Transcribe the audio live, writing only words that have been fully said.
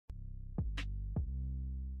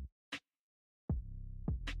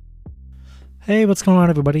Hey, what's going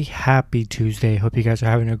on, everybody? Happy Tuesday. Hope you guys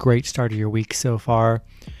are having a great start of your week so far.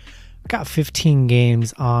 I've got 15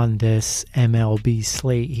 games on this MLB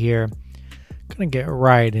slate here. Gonna get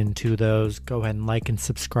right into those. Go ahead and like and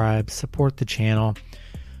subscribe, support the channel.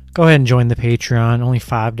 Go ahead and join the Patreon, only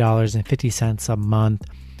 $5.50 a month.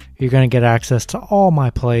 You're gonna get access to all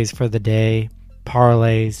my plays for the day,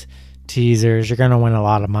 parlays, teasers. You're gonna win a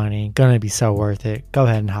lot of money. Gonna be so worth it. Go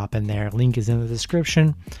ahead and hop in there. Link is in the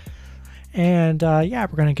description. And we're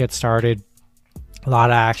going to get started. A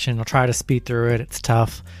lot of action. I'll try to speed through it. It's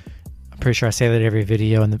tough. I'm pretty sure I say that every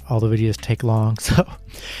video, and all the videos take long. So,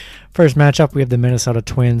 first matchup, we have the Minnesota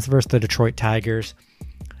Twins versus the Detroit Tigers.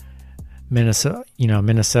 Minnesota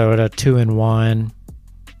 2-1.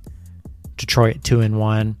 Detroit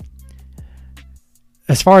 2-1.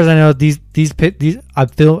 As far as I know, these I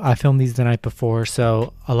filmed these the night before,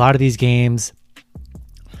 so a lot of these games,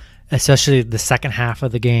 especially the second half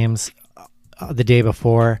of the games, the day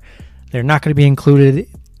before, they're not going to be included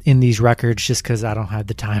in these records just because I don't have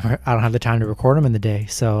the time. I don't have the time to record them in the day.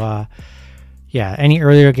 So, any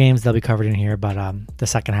earlier games they'll be covered in here, but the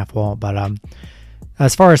second half won't. But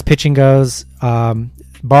as far as pitching goes,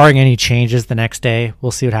 barring any changes the next day,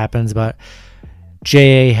 we'll see what happens. But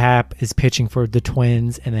J.A. Happ is pitching for the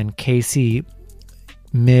Twins, and then Casey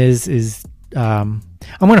Miz is. I'm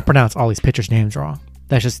going to pronounce all these pitchers' names wrong.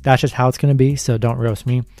 That's just how it's going to be. So don't roast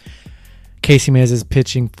me. Casey Miz is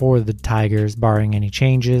pitching for the Tigers, barring any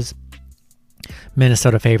changes.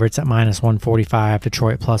 Minnesota favorites at -145,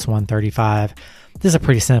 Detroit +135. This is a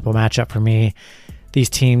pretty simple matchup for me. These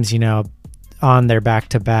teams, on their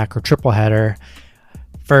back-to-back or triple header.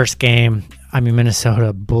 First game,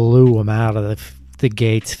 Minnesota blew them out of the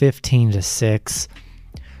gates, 15-6.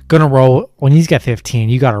 Gonna roll when he's got 15.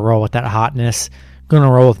 You got to roll with that hotness. Gonna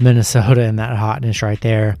roll with Minnesota and that hotness right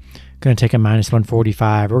there. Going to take a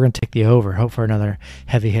 -145. We're going to take the over. Hope for another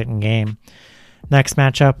heavy-hitting game. Next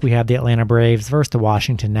matchup, we have the Atlanta Braves versus the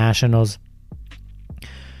Washington Nationals.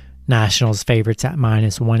 Nationals favorites at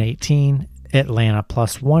 -118. Atlanta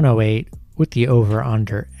 +108 with the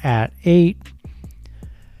over-under at 8.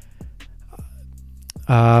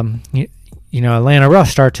 Atlanta, rough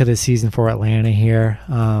start to the season for Atlanta here.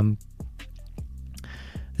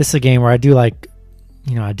 This is a game where I do like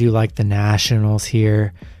the Nationals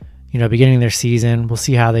here. Beginning their season. We'll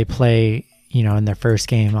see how they play, in their first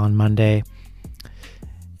game on Monday.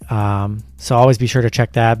 So always be sure to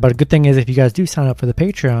check that. But a good thing is if you guys do sign up for the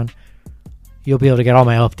Patreon, you'll be able to get all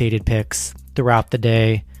my updated picks throughout the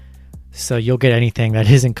day. So you'll get anything that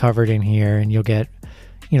isn't covered in here, and you'll get,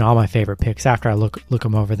 all my favorite picks after I look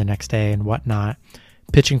them over the next day and whatnot.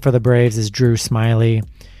 Pitching for the Braves is Drew Smyly.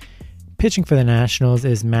 Pitching for the Nationals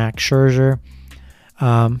is Max Scherzer.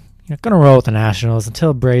 Going to roll with the Nationals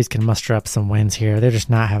until Braves can muster up some wins here. They're just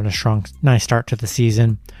not having a nice start to the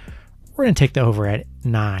season. We're going to take the over at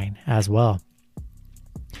 9 as well.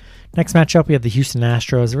 Next matchup, we have the Houston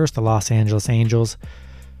Astros versus the Los Angeles Angels.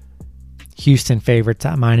 Houston favorites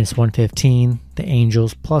at -115. The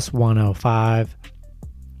Angels +105.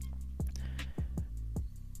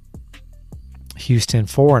 Houston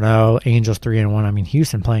 4-0. Angels 3-1.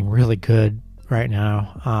 Houston playing really good right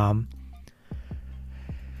now.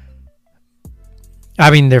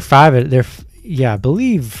 They're 5. I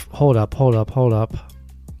believe. Hold up.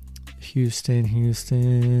 Houston.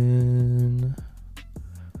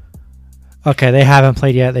 Okay, they haven't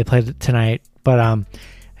played yet. They played tonight. But,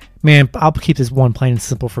 I'll keep this one plain and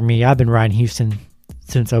simple for me. I've been riding Houston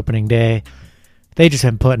since opening day. They just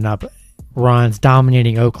been putting up runs,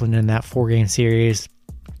 dominating Oakland in that 4-game series.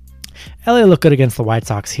 LA looked good against the White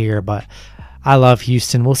Sox here, but I love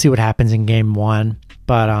Houston. We'll see what happens in game 1.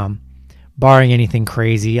 But, barring anything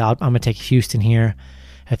crazy, I'm going to take Houston here.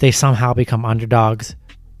 If they somehow become underdogs,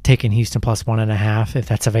 taking Houston +1.5, if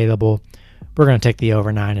that's available, we're going to take the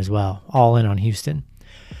over 9 as well. All in on Houston.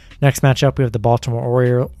 Next matchup, we have the Baltimore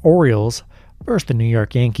Orioles versus the New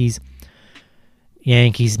York Yankees.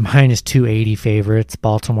 Yankees -280 favorites.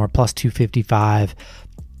 Baltimore +255.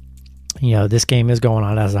 This game is going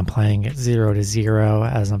on as I'm playing it, 0-0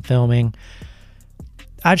 as I'm filming.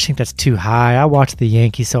 I just think that's too high. I watched the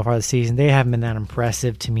Yankees so far this season. They haven't been that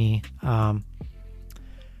impressive to me. I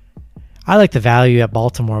like the value at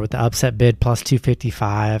Baltimore with the upset bid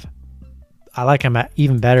 +255. I like them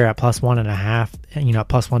even better at +1.5, at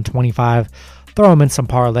 +125. Throw them in some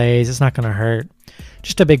parlays. It's not going to hurt.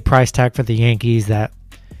 Just a big price tag for the Yankees that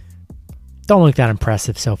don't look that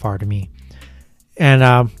impressive so far to me. And,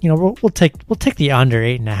 we'll take the under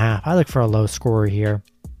 8.5. I look for a low scorer here.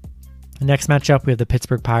 The next matchup, we have the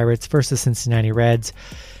Pittsburgh Pirates versus Cincinnati Reds.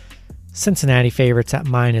 Cincinnati favorites at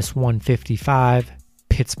 -155.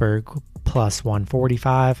 Pittsburgh plus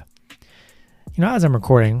 145. As I'm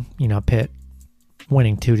recording, Pitt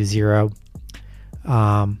winning 2-0.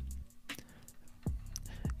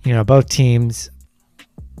 Both teams,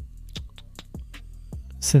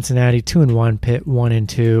 Cincinnati 2-1, Pitt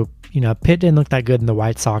 1-2. Pitt didn't look that good in the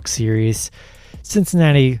White Sox series.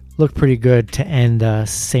 Cincinnati looked pretty good to end the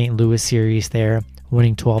St. Louis series there,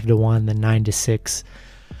 winning 12-1, then 9-6.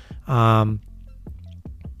 I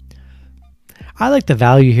like the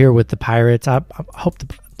value here with the Pirates. I hope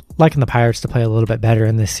liking the Pirates to play a little bit better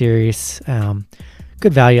in this series.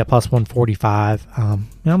 Good value at plus 145. I'm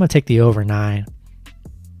going to take the over 9.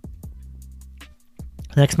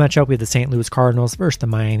 Next matchup, we have the St. Louis Cardinals versus the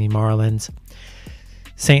Miami Marlins.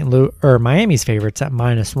 Miami's favorites at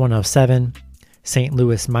minus 107. St.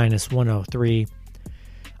 Louis minus 103.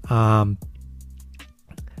 And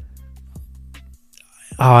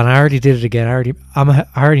I already did it again. I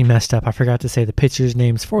already messed up. I forgot to say the pitchers'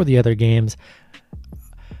 names for the other games.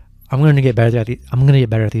 I'm going to get better at these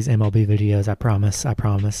MLB videos. I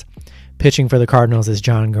promise. Pitching for the Cardinals is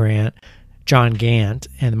John Gant,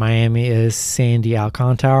 and Miami is Sandy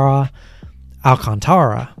Alcantara.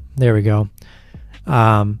 There we go.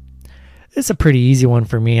 It's a pretty easy one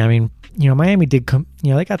for me. I mean, Miami did come.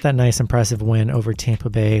 They got that nice, impressive win over Tampa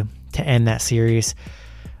Bay to end that series.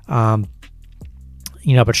 But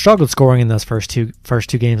struggled scoring in those first two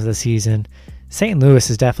games of the season. St. Louis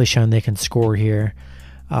has definitely shown they can score here.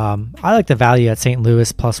 I like the value at St.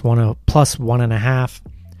 Louis plus 1.5.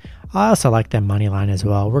 I also like that money line as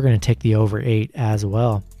well. We're going to take the over 8 as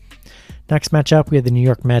well. Next matchup, we have the New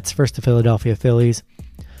York Mets versus the Philadelphia Phillies.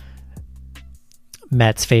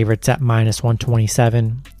 Mets favorites at minus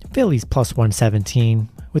 127. Phillies plus 117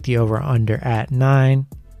 with the over-under at 9.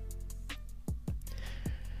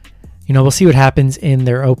 We'll see what happens in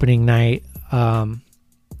their opening night. So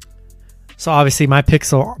obviously my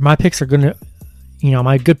picks are going to,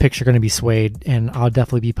 my good picks are going to be swayed, and I'll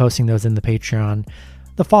definitely be posting those in the Patreon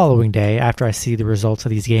the following day after I see the results of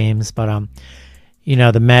these games. But,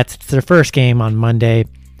 the Mets, it's their first game on Monday.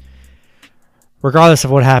 Regardless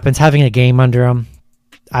of what happens, having a game under them,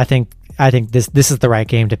 I think this is the right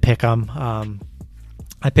game to pick them.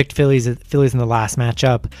 I picked Phillies in the last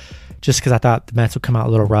matchup just because I thought the Mets would come out a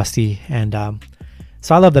little rusty, and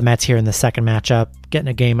so I love the Mets here in the second matchup, getting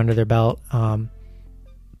a game under their belt. Gonna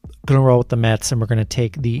roll with the Mets, and we're gonna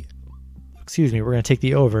take the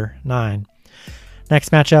over 9. Next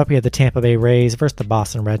matchup, we have the Tampa Bay Rays versus the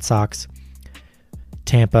Boston Red Sox.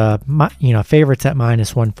 Tampa, favorites at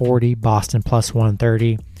minus 140, Boston plus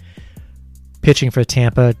 130. Pitching for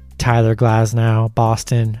Tampa, Tyler Glasnow.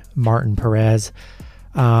 Boston, Martin Perez.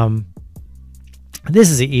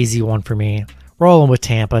 This is an easy one for me. Rolling with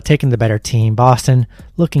Tampa, taking the better team. Boston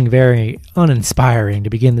looking very uninspiring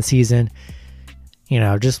to begin the season.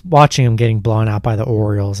 Just watching them getting blown out by the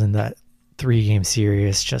Orioles in that 3-game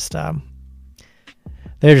series.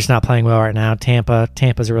 They're just not playing well right now.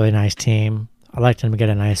 Tampa's a really nice team. I'd like them to get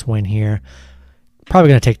a nice win here. Probably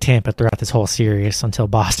going to take Tampa throughout this whole series until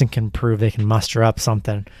Boston can prove they can muster up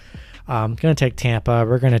something. Going to take Tampa.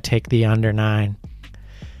 We're going to take the under 9.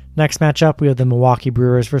 Next matchup, we have the Milwaukee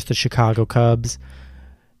Brewers versus the Chicago Cubs.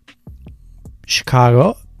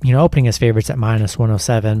 Chicago, opening as favorites at minus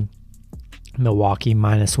 107. Milwaukee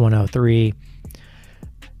minus 103.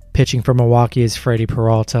 Pitching for Milwaukee is Freddie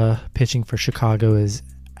Peralta. Pitching for Chicago is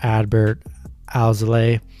Adbert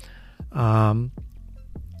Alzolay.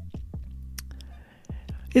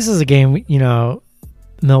 This is a game,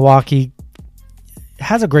 Milwaukee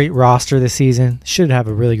has a great roster this season. Should have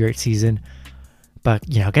a really great season. But,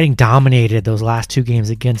 getting dominated those last 2 games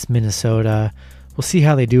against Minnesota. We'll see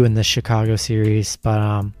how they do in this Chicago series. But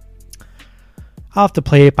I'll have to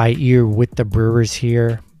play it by ear with the Brewers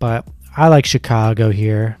here. But I like Chicago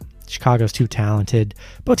here. Chicago's too talented.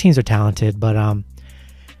 Both teams are talented. But I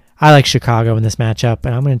like Chicago in this matchup.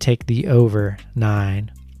 And I'm going to take the over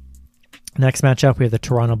 9. Next matchup, we have the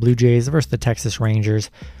Toronto Blue Jays versus the Texas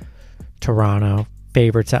Rangers. Toronto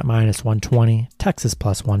favorites at minus 120. Texas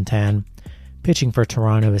plus 110. Pitching for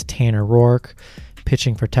Toronto is Tanner Roark.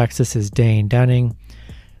 Pitching for Texas is Dane Dunning.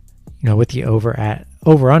 With the over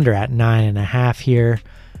under at 9.5 here.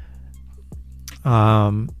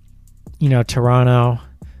 Toronto,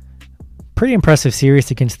 pretty impressive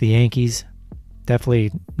series against the Yankees.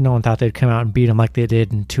 Definitely, no one thought they'd come out and beat them like they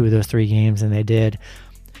did in 2 of those 3 games, and they did.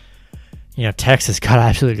 Texas got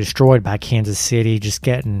absolutely destroyed by Kansas City, just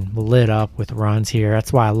getting lit up with runs here.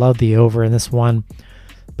 That's why I love the over in this one.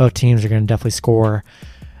 Both teams are going to definitely score.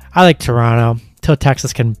 I like Toronto till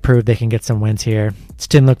Texas can prove they can get some wins here. It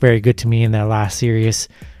didn't look very good to me in that last series.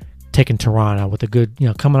 Taking Toronto with a good,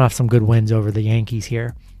 coming off some good wins over the Yankees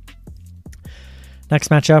here. Next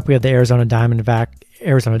matchup, we have the Arizona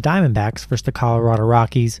Diamondbacks versus the Colorado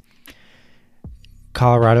Rockies.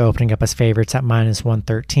 Colorado opening up as favorites at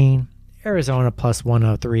 -113. Arizona plus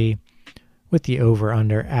 103 with the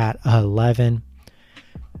over-under at 11.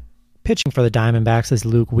 Pitching for the Diamondbacks is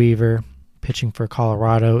Luke Weaver. Pitching for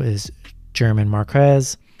Colorado is German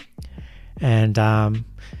Marquez. And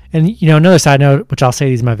another side note, which I'll say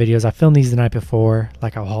these in my videos, I filmed these the night before,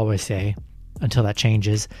 like I'll always say, until that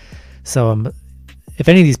changes. So if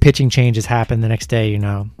any of these pitching changes happen the next day,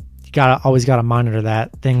 you always gotta monitor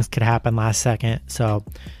that. Things could happen last second. So,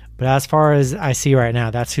 but as far as I see right now,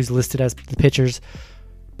 that's who's listed as the pitchers.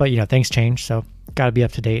 But things change, so gotta be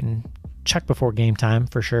up to date and check before game time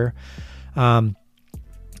for sure.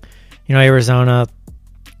 Arizona,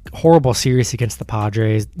 horrible series against the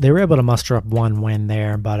Padres. They were able to muster up one win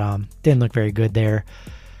there, but didn't look very good there.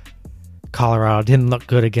 Colorado didn't look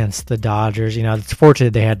good against the Dodgers. It's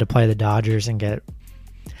fortunate they had to play the Dodgers and get,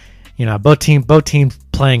 both teams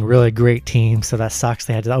playing really great teams, so that sucks.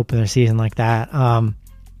 They had to open their season like that.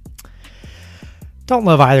 Don't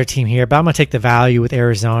love either team here, but I'm going to take the value with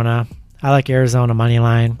Arizona. I like Arizona money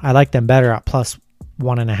line. I like them better at plus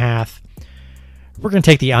 1.5. We're going to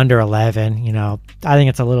take the under 11. I think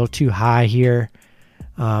it's a little too high here.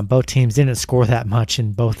 Both teams didn't score that much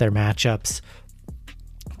in both their matchups.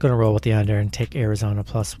 I'm going to roll with the under and take Arizona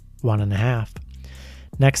plus 1.5.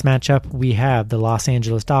 Next matchup, we have the Los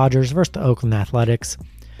Angeles Dodgers versus the Oakland Athletics.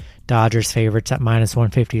 Dodgers favorites at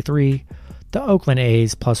 -153. The Oakland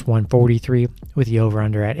A's plus 143 with the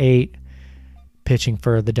over-under at 8. Pitching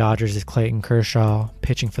for the Dodgers is Clayton Kershaw.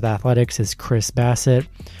 Pitching for the Athletics is Chris Bassett.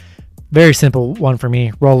 Very simple one for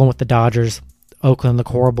me. Rolling with the Dodgers. Oakland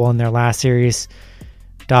looked horrible in their last series.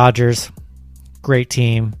 Dodgers, great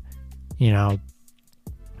team.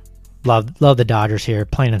 Love the Dodgers here.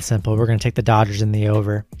 Plain and simple. We're going to take the Dodgers in the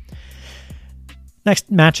over.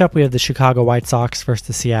 Next matchup, we have the Chicago White Sox versus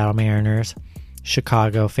the Seattle Mariners.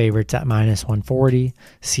 Chicago favorites at -140.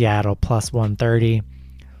 Seattle plus 130.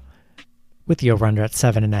 With the over-under at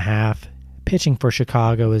 7.5. Pitching for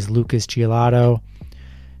Chicago is Lucas Giolito.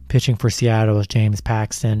 Pitching for Seattle is James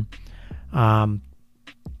Paxton. We'll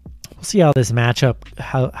see how this matchup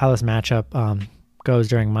goes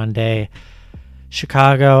during Monday.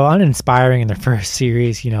 Chicago uninspiring in their first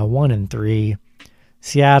series, 1-3.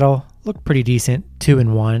 Seattle looked pretty decent,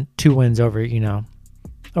 2-1, 2 wins over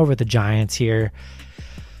the Giants here.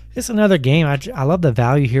 It's another game. I love the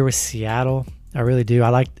value here with Seattle. I really do. I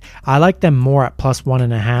like them more at plus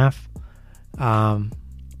 1.5. I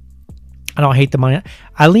don't hate the money.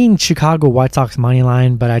 I lean Chicago White Sox money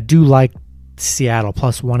line, but I do like Seattle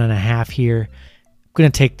plus 1.5 here. I'm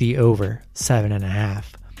going to take the over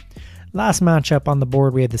 7.5. Last matchup on the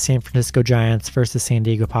board, we had the San Francisco Giants versus San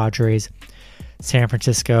Diego Padres. San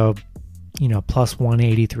Francisco, plus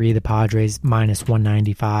 183. The Padres minus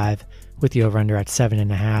 195 with the over-under at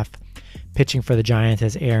 7.5. Pitching for the Giants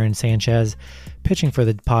is Aaron Sanchez. Pitching for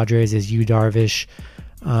the Padres is Yu Darvish.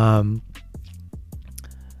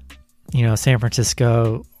 San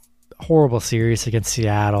Francisco, horrible series against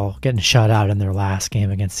Seattle, getting shut out in their last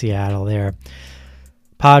game against Seattle there.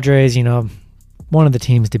 Padres, one of the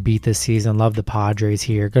teams to beat this season. Love the Padres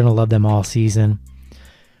here. Going to love them all season.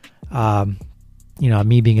 Me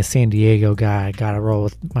being a San Diego guy, I got to roll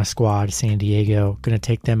with my squad, San Diego. Going to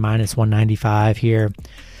take them minus 195 here.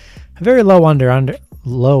 A very low over-under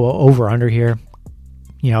here.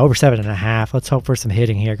 Over 7.5. Let's hope for some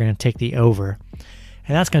hitting here. Going to take the over.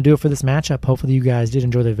 And that's going to do it for this matchup. Hopefully you guys did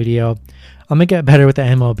enjoy the video. I'm going to get better with the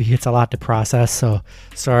MLB. It's a lot to process, so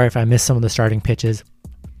sorry if I missed some of the starting pitches.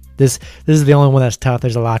 This is the only one that's tough.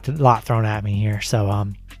 There's a lot thrown at me here, so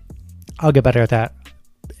I'll get better at that.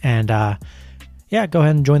 And go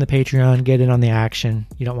ahead and join the Patreon. Get in on the action.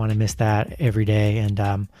 You don't want to miss that every day.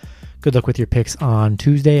 And good luck with your picks on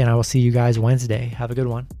Tuesday, and I will see you guys Wednesday. Have a good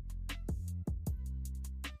one.